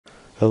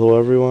Hello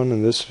everyone,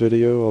 in this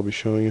video I'll be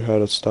showing you how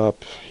to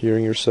stop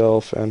hearing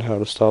yourself and how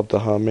to stop the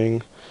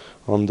humming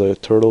on the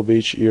Turtle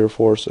Beach Ear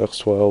Force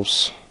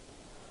X12s.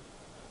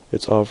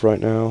 It's off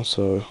right now,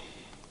 so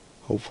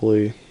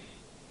hopefully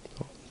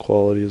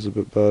quality is a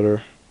bit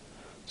better.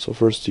 So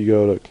first you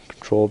go to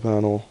control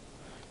panel,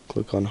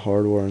 click on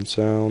hardware and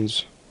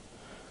sounds,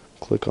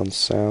 click on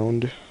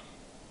sound,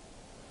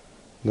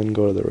 then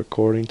go to the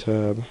recording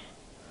tab,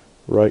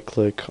 right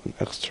click on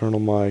external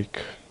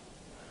mic,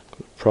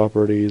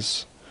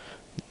 properties,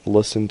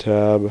 listen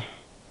tab,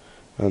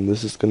 and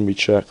this is going to be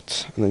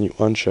checked, and then you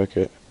uncheck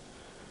it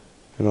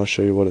and I'll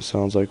show you what it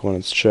sounds like when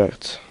it's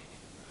checked.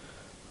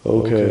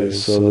 Okay,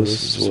 so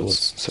this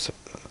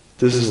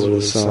is what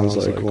it sounds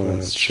like when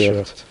it's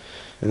checked,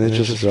 and it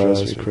just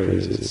drives me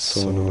crazy. It's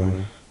so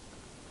annoying.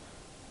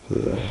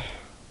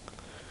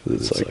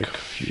 It's like a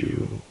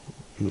few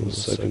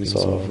milliseconds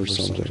off or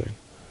something.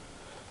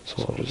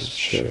 So I'll just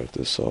check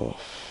this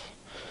off.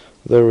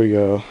 There we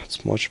go.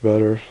 It's much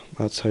better.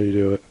 That's how you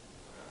do it.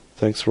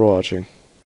 Thanks for watching.